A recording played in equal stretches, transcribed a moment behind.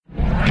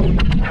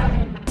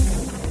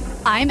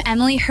I'm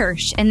Emily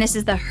Hirsch, and this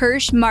is the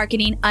Hirsch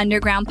Marketing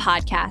Underground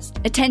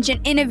Podcast.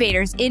 Attention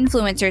innovators,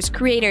 influencers,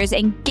 creators,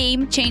 and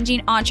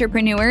game-changing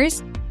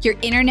entrepreneurs. Your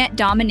internet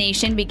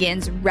domination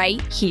begins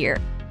right here.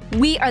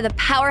 We are the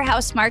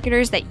powerhouse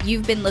marketers that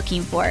you've been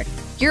looking for.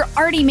 You're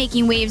already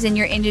making waves in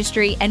your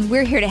industry, and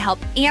we're here to help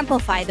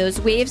amplify those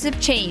waves of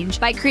change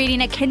by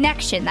creating a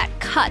connection that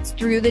cuts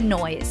through the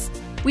noise.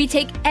 We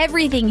take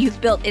everything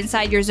you've built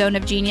inside your zone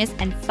of genius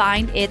and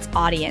find its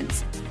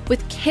audience.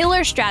 With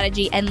killer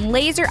strategy and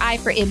laser eye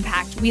for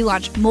impact, we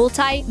launch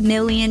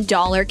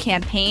multi-million-dollar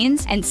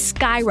campaigns and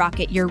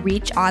skyrocket your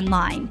reach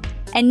online.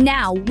 And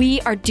now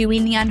we are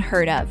doing the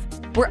unheard of.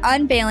 We're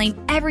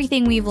unveiling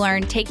everything we've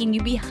learned, taking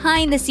you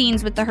behind the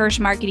scenes with the Hirsch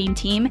marketing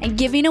team and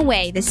giving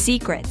away the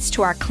secrets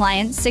to our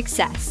clients'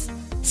 success.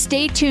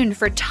 Stay tuned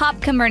for top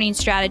converting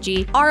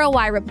strategy,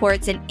 ROI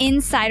reports, and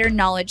insider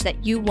knowledge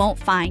that you won't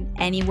find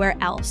anywhere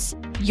else.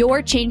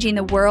 You're changing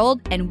the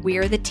world, and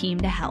we're the team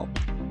to help.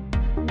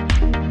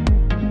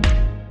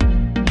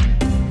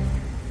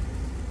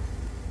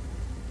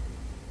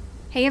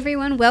 Hey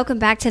everyone, welcome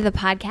back to the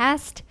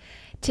podcast.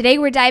 Today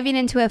we're diving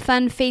into a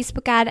fun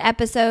Facebook ad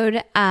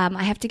episode.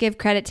 I have to give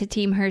credit to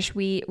Team Hirsch.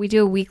 We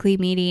do a weekly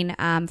meeting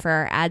for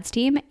our ads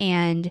team,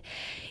 and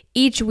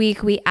each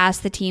week we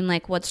ask the team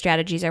like what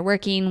strategies are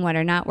working, what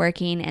are not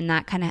working, and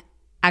that kind of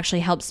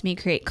actually helps me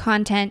create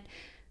content.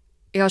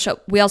 We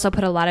also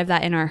put a lot of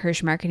that in our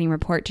Hirsch marketing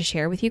report to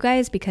share with you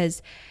guys,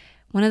 because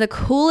one of the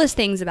coolest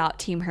things about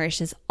Team Hirsch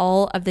is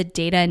all of the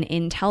data and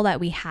intel that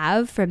we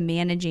have from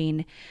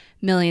managing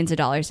millions of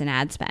dollars in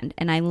ad spend.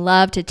 And I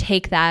love to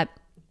take that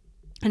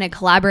and I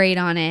collaborate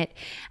on it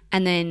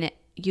and then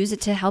use it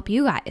to help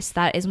you guys.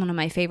 That is one of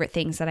my favorite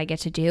things that I get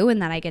to do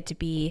and that I get to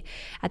be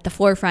at the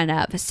forefront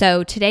of.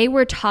 So today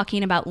we're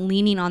talking about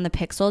leaning on the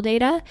pixel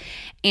data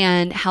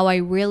and how I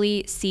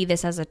really see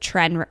this as a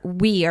trend.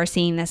 We are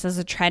seeing this as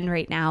a trend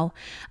right now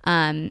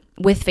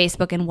with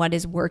Facebook and what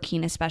is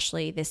working,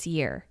 especially this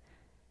year.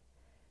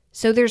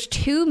 So there's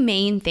two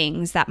main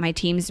things that my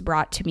team's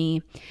brought to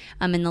me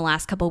in the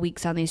last couple of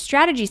weeks on these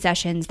strategy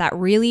sessions that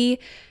really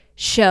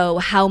show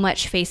how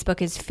much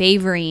Facebook is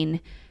favoring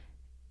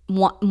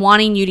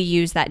wanting you to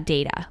use that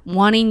data,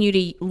 wanting you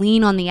to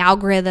lean on the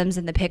algorithms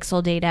and the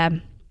pixel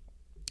data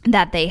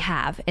that they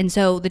have. And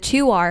so the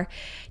two are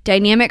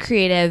dynamic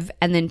creative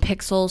and then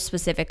pixel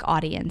specific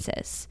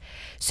audiences.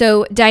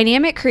 So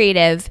dynamic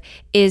creative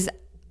is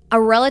a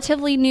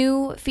relatively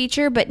new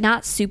feature, but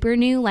not super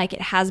new. Like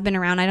it has been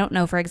around. I don't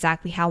know for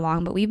exactly how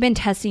long, but we've been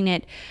testing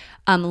it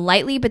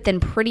lightly, but then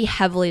pretty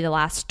heavily the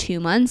last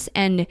 2 months.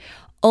 And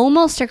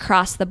almost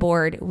across the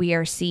board, we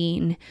are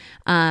seeing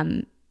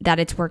that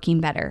it's working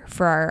better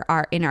for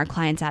our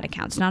clients' ad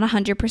accounts. Not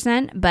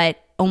 100%, but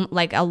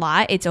like a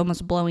lot. It's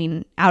almost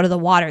blowing out of the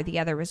water the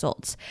other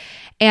results.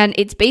 And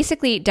it's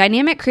basically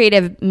dynamic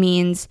creative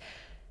means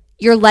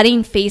you're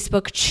letting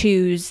Facebook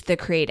choose the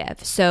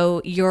creative.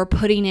 So you're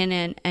putting in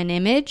an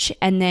image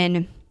and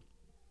then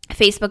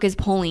Facebook is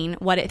pulling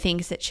what it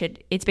thinks it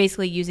should. It's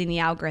basically using the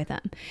algorithm.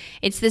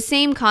 It's the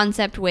same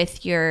concept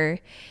with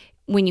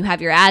when you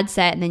have your ad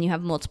set and then you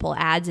have multiple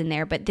ads in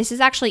there, but this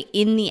is actually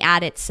in the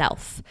ad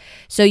itself.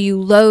 So you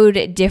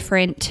load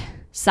different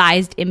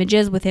sized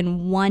images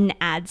within one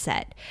ad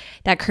set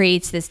that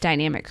creates this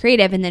dynamic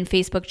creative, and then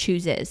Facebook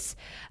chooses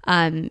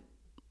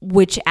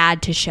which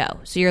ad to show.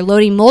 So you're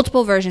loading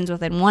multiple versions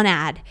within one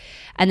ad,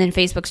 and then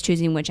Facebook's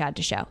choosing which ad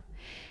to show.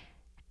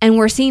 And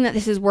we're seeing that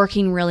this is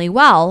working really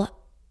well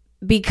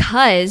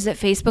because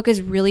Facebook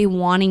is really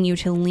wanting you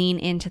to lean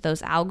into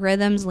those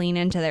algorithms, lean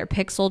into their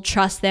pixel,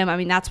 trust them. I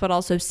mean, that's what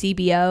also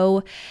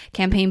CBO,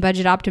 campaign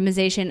budget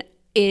optimization,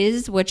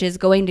 is, which is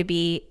going to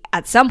be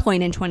at some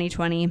point in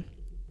 2020.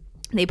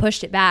 They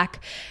pushed it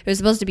back. It was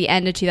supposed to be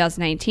end of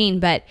 2019,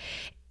 but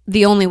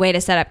the only way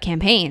to set up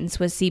campaigns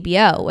was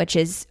CBO, which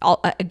is,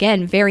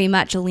 again, very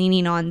much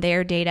leaning on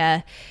their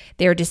data,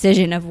 their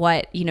decision of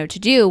what, to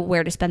do,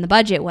 where to spend the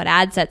budget, what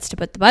ad sets to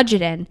put the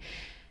budget in.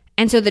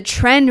 And so the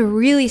trend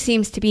really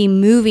seems to be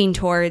moving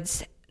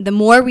towards the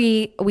more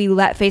we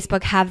let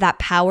Facebook have that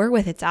power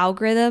with its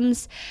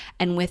algorithms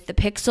and with the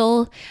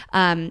pixel,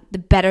 the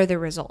better the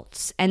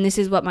results. And this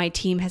is what my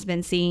team has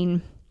been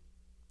seeing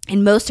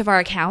in most of our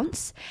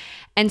accounts.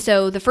 And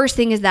so the first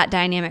thing is that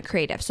dynamic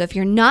creative. So if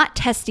you're not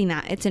testing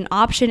that, it's an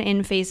option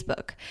in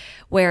Facebook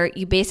where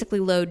you basically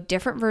load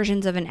different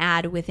versions of an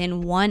ad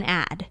within one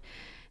ad.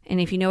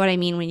 And if you know what I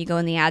mean, when you go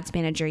in the ads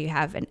manager, you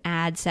have an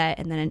ad set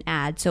and then an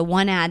ad. So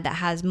one ad that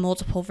has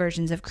multiple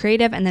versions of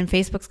creative, and then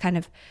Facebook's kind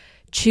of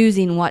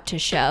choosing what to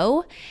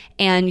show.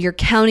 And you're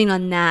counting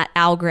on that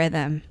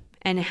algorithm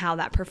and how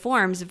that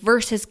performs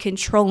versus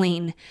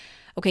controlling,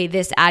 okay,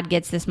 this ad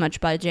gets this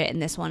much budget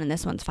and this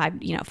one's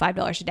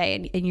 $5 a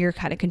day, and you're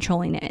kind of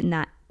controlling it in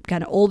that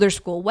kind of older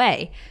school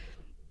way.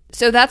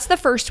 So that's the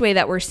first way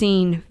that we're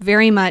seeing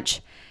very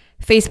much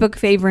Facebook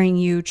favoring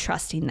you,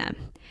 trusting them.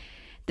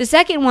 The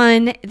second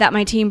one that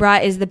my team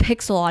brought is the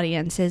pixel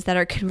audiences that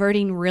are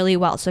converting really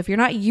well. So if you're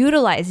not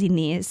utilizing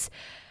these,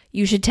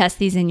 you should test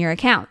these in your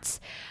accounts.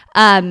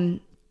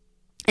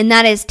 And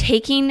that is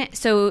taking,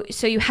 so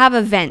you have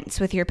events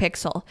with your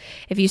pixel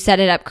if you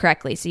set it up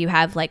correctly. So you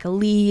have like a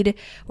lead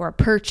or a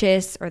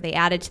purchase, or they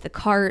added to the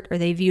cart, or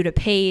they viewed a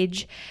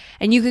page,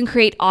 and you can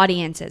create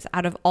audiences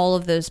out of all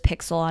of those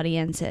pixel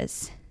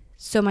audiences.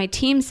 So my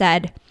team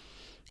said,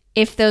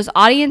 if those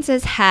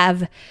audiences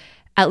have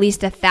at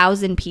least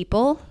 1,000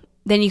 people,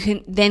 then you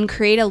can then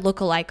create a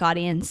lookalike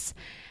audience,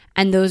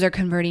 and those are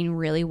converting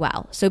really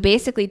well. So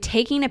basically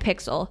taking a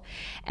pixel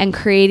and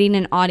creating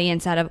an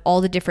audience out of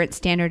all the different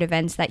standard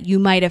events that you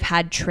might have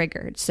had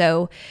triggered.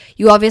 So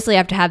you obviously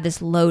have to have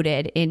this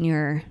loaded in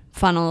your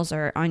funnels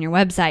or on your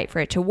website for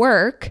it to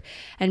work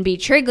and be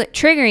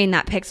triggering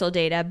that pixel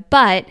data.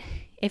 But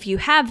if you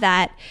have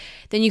that,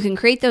 then you can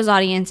create those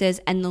audiences,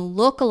 and the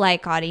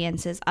lookalike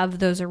audiences of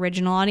those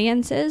original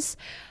audiences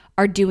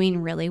are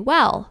doing really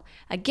well.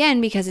 Again,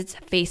 because it's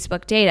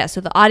Facebook data.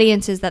 So the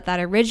audiences that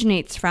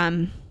originates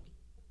from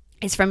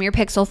is from your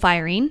pixel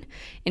firing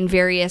in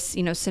various,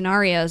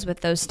 scenarios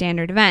with those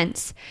standard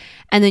events.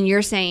 And then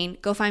you're saying,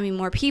 go find me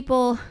more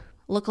people,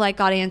 lookalike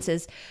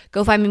audiences,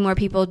 go find me more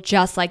people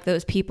just like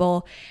those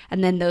people.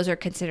 And then those are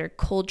considered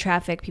cold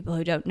traffic, people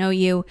who don't know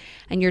you,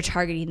 and you're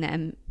targeting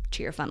them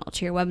to your funnel,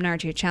 to your webinar,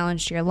 to your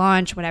challenge, to your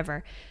launch,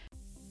 whatever.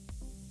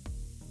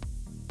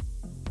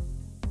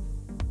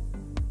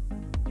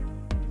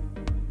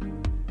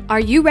 Are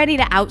you ready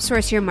to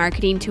outsource your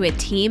marketing to a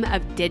team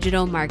of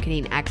digital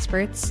marketing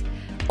experts?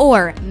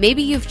 Or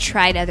maybe you've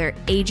tried other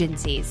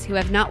agencies who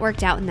have not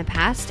worked out in the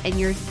past and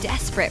you're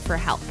desperate for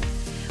help.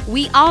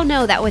 We all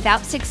know that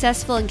without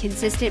successful and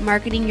consistent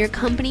marketing, your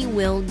company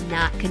will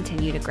not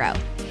continue to grow.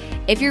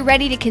 If you're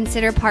ready to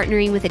consider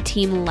partnering with a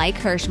team like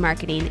Hirsch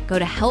Marketing, go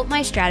to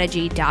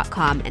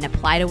helpmystrategy.com and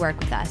apply to work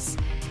with us.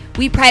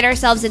 We pride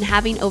ourselves in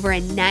having over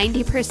a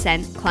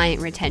 90% client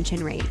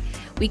retention rate.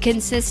 We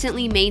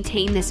consistently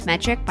maintain this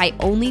metric by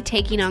only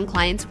taking on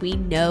clients we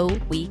know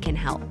we can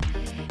help.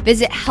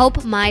 Visit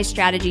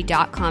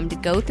helpmystrategy.com to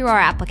go through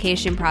our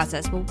application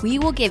process, where we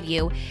will give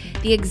you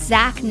the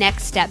exact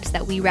next steps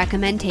that we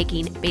recommend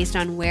taking based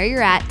on where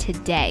you're at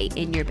today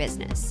in your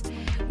business.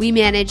 We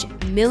manage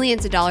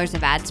millions of dollars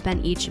of ad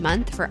spend each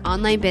month for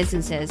online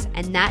businesses,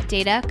 and that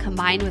data,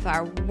 combined with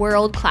our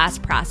world-class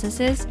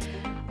processes,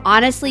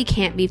 honestly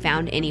can't be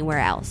found anywhere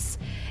else.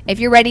 If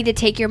you're ready to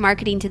take your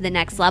marketing to the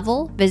next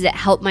level, visit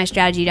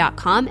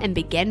helpmystrategy.com and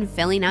begin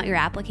filling out your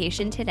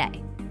application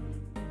today.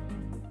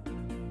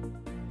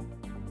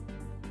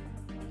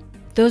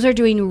 Those are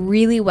doing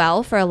really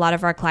well for a lot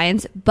of our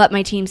clients, but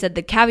my team said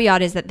the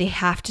caveat is that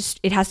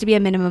it has to be a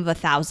minimum of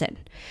 1,000.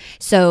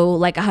 So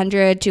like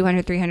 100,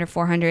 200, 300,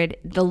 400,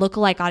 the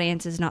lookalike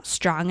audience is not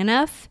strong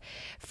enough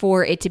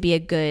for it to be a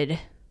good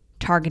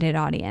targeted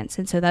audience.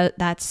 And so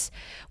that's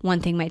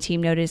one thing my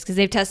team noticed, because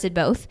they've tested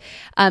both.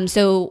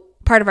 So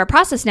part of our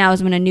process now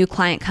is when a new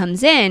client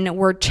comes in,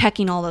 we're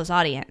checking all those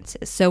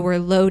audiences. So we're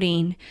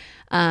loading,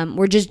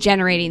 we're just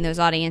generating those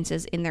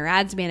audiences in their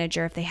ads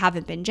manager if they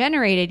haven't been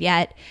generated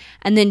yet,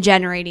 and then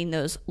generating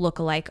those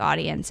lookalike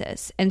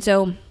audiences. And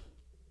so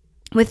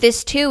with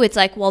this too, it's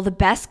like, well, the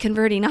best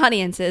converting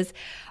audiences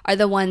are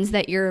the ones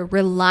that you're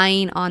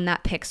relying on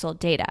that pixel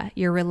data.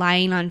 You're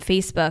relying on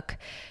Facebook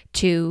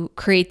to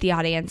create the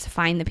audience,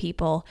 find the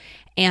people.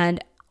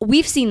 And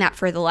we've seen that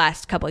for the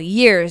last couple of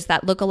years,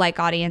 that lookalike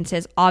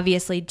audiences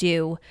obviously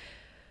do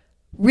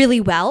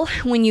really well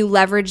when you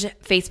leverage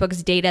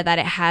Facebook's data that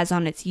it has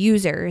on its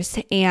users.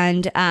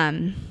 And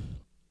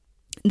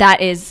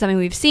that is something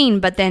we've seen,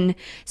 but then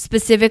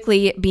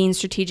specifically being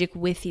strategic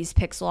with these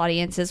pixel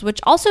audiences, which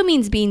also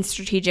means being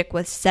strategic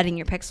with setting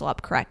your pixel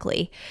up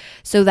correctly,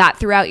 so that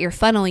throughout your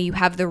funnel, you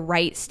have the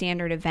right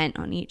standard event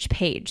on each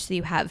page. So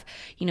you have,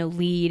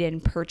 lead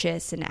and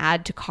purchase and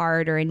add to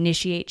cart or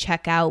initiate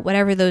checkout,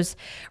 whatever those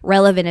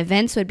relevant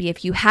events would be.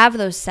 If you have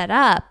those set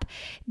up,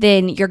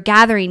 then you're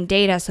gathering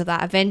data so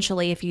that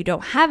eventually, if you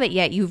don't have it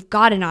yet, you've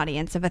got an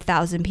audience of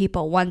 1,000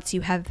 people once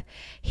you have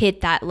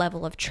hit that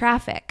level of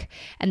traffic.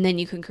 And then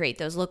you can create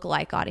those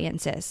lookalike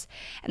audiences.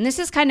 And this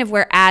is kind of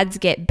where ads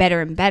get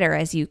better and better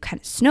as you kind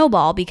of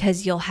snowball,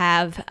 because you'll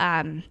have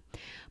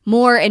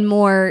more and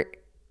more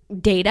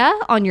data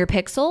on your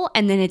pixel,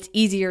 and then it's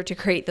easier to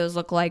create those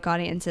lookalike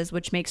audiences,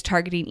 which makes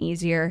targeting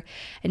easier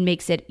and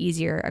makes it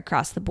easier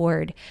across the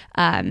board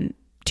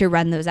to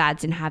run those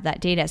ads and have that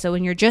data. So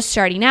when you're just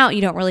starting out,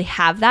 you don't really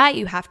have that.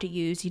 You have to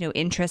use,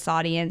 interest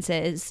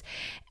audiences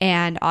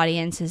and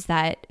audiences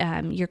that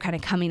you're kind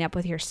of coming up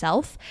with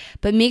yourself.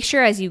 But make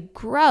sure as you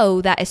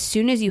grow that as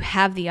soon as you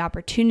have the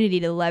opportunity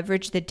to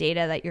leverage the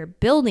data that you're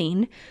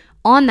building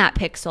on that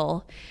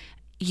pixel,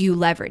 you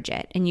leverage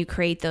it and you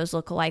create those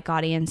lookalike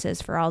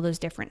audiences for all those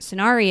different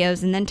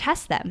scenarios, and then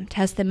test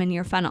them in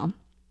your funnel.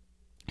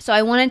 So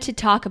I wanted to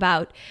talk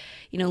about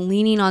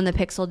leaning on the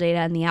pixel data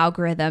and the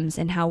algorithms,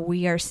 and how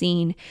we are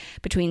seeing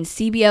between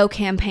CBO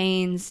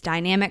campaigns,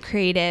 dynamic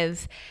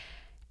creative,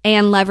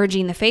 and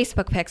leveraging the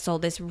Facebook pixel,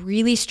 this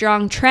really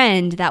strong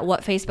trend that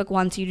what Facebook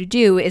wants you to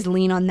do is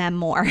lean on them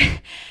more,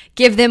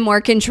 give them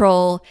more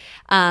control.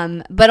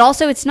 But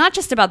also, it's not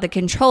just about the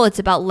control, it's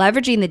about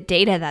leveraging the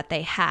data that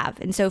they have.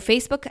 And so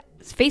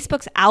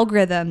Facebook's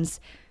algorithms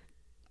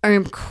are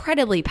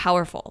incredibly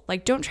powerful.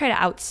 Like, don't try to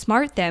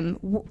outsmart them.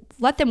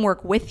 Let them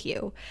work with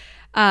you.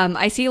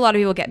 I see a lot of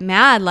people get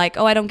mad, like,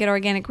 oh, I don't get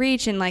organic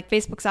reach, and like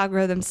Facebook's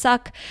algorithms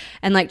suck,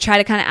 and like try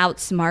to kind of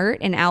outsmart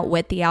and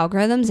outwit the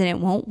algorithms, and it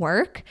won't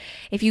work.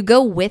 If you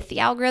go with the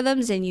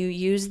algorithms and you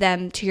use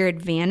them to your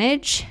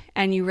advantage,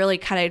 and you really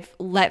kind of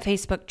let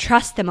Facebook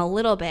trust them a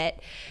little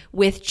bit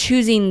with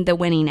choosing the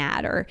winning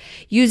ad or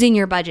using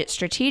your budget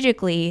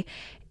strategically,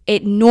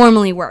 it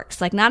normally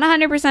works. Like, not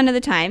 100% of the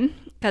time,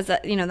 because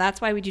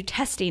that's why we do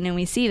testing and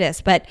we see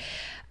this, but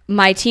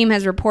my team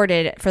has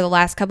reported for the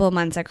last couple of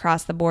months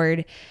across the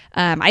board,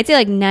 I'd say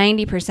like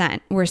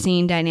 90% we're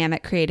seeing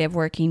dynamic creative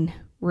working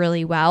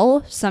really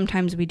well.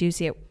 Sometimes we do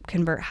see it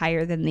convert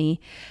higher than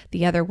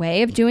the other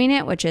way of doing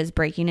it, which is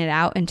breaking it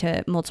out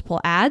into multiple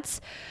ads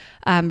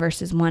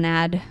versus one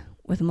ad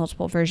with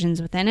multiple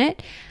versions within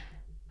it.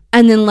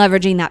 And then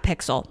leveraging that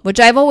pixel, which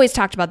I've always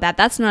talked about that.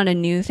 That's not a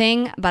new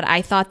thing, but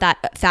I thought that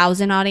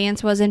 1,000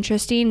 audience was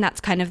interesting.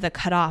 That's kind of the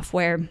cutoff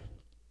where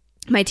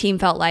my team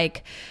felt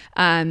like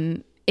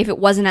if it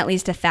wasn't at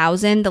least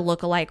 1,000, the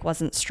lookalike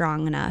wasn't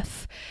strong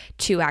enough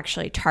to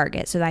actually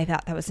target. So I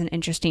thought that was an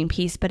interesting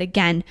piece. But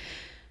again,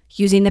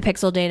 using the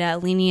pixel data,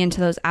 leaning into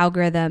those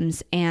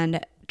algorithms,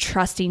 and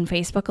trusting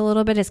Facebook a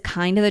little bit is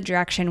kind of the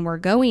direction we're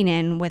going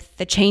in with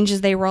the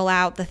changes they roll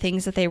out, the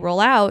things that they roll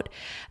out.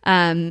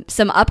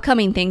 Some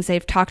upcoming things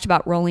they've talked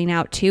about rolling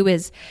out too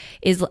is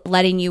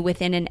letting you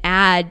within an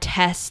ad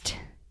test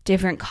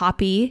different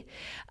copy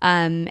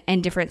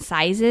and different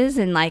sizes,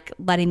 and like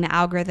letting the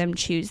algorithm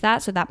choose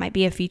that. So that might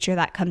be a feature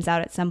that comes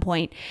out at some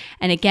point.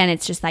 And again,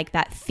 it's just like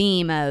that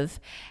theme of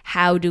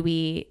how do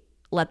we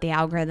let the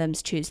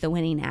algorithms choose the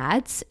winning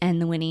ads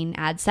and the winning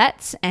ad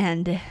sets,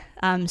 and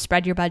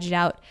spread your budget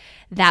out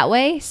that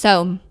way.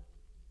 So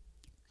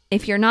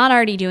if you're not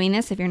already doing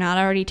this, if you're not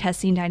already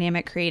testing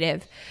dynamic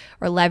creative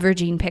or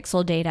leveraging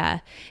pixel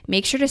data,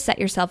 make sure to set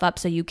yourself up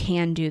so you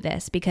can do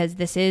this, because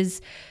this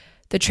is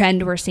the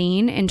trend we're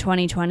seeing in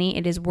 2020.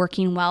 It is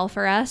working well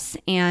for us.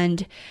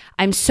 And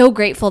I'm so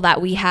grateful that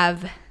we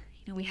have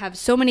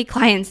so many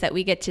clients that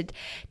we get to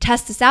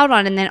test this out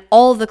on, and then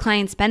all of the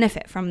clients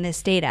benefit from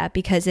this data,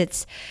 because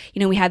it's,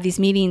 we have these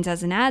meetings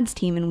as an ads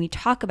team and we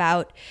talk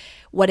about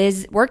what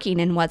is working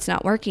and what's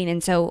not working.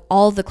 And so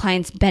all the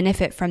clients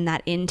benefit from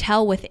that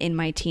intel within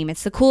my team.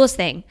 It's the coolest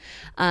thing.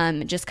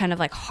 Just kind of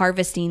like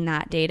harvesting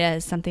that data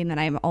is something that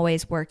I'm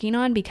always working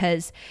on,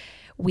 because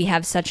we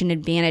have such an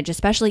advantage,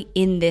 especially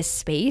in this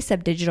space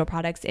of digital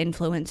products,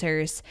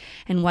 influencers,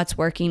 and what's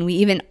working. We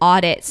even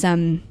audit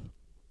some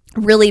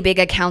really big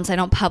accounts. I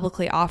don't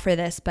publicly offer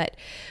this, but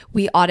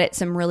we audit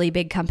some really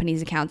big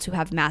companies' accounts who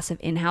have massive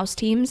in-house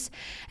teams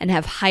and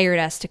have hired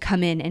us to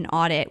come in and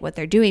audit what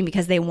they're doing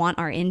because they want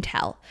our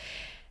intel.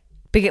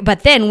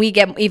 But then we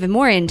get even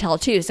more intel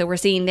too. So we're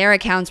seeing their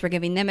accounts, we're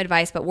giving them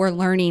advice, but we're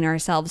learning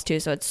ourselves too.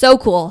 So it's so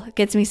cool. It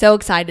gets me so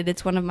excited.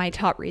 It's one of my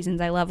top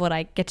reasons I love what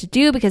I get to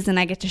do, because then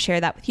I get to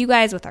share that with you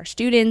guys, with our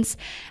students,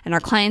 and our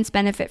clients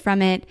benefit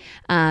from it.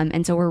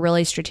 And so we're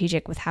really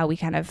strategic with how we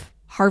kind of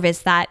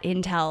harvest that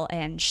intel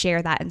and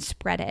share that and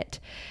spread it.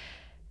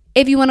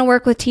 If you want to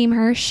work with Team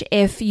Hirsch,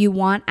 if you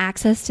want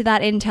access to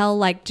that intel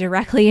like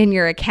directly in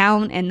your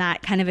account and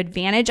that kind of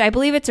advantage, I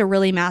believe it's a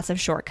really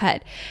massive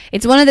shortcut.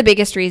 It's one of the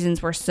biggest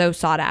reasons we're so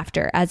sought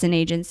after as an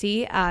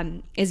agency,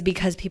 is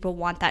because people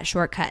want that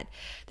shortcut.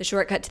 The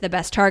shortcut to the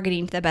best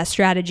targeting, to the best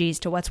strategies,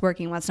 to what's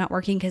working, what's not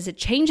working, because it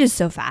changes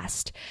so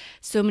fast.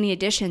 So many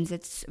additions,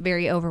 it's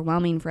very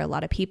overwhelming for a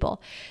lot of people.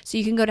 So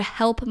you can go to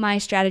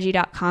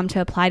helpmystrategy.com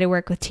to apply to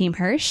work with Team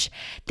Hirsch.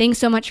 Thanks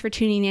so much for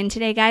tuning in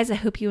today, guys. I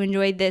hope you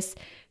enjoyed this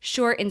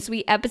short and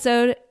sweet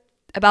episode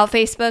about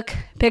Facebook,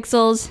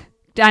 pixels,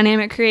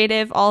 dynamic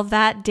creative, all of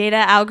that,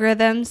 data,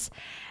 algorithms,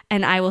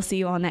 and I will see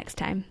you all next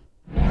time.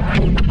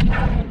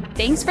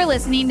 Thanks for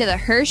listening to the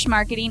Hirsch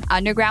Marketing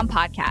Underground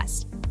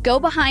podcast. Go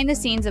behind the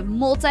scenes of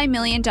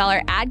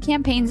multi-million-dollar ad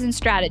campaigns and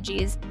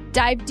strategies,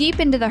 dive deep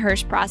into the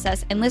Hirsch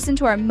process, and listen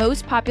to our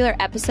most popular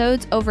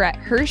episodes over at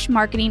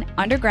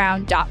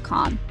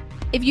hirschmarketingunderground.com.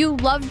 If you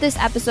loved this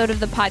episode of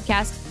the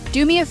podcast,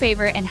 do me a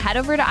favor and head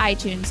over to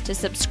iTunes to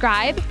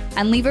subscribe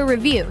and leave a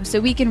review so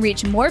we can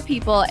reach more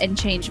people and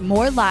change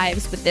more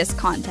lives with this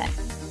content.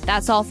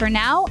 That's all for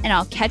now, and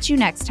I'll catch you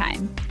next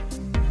time.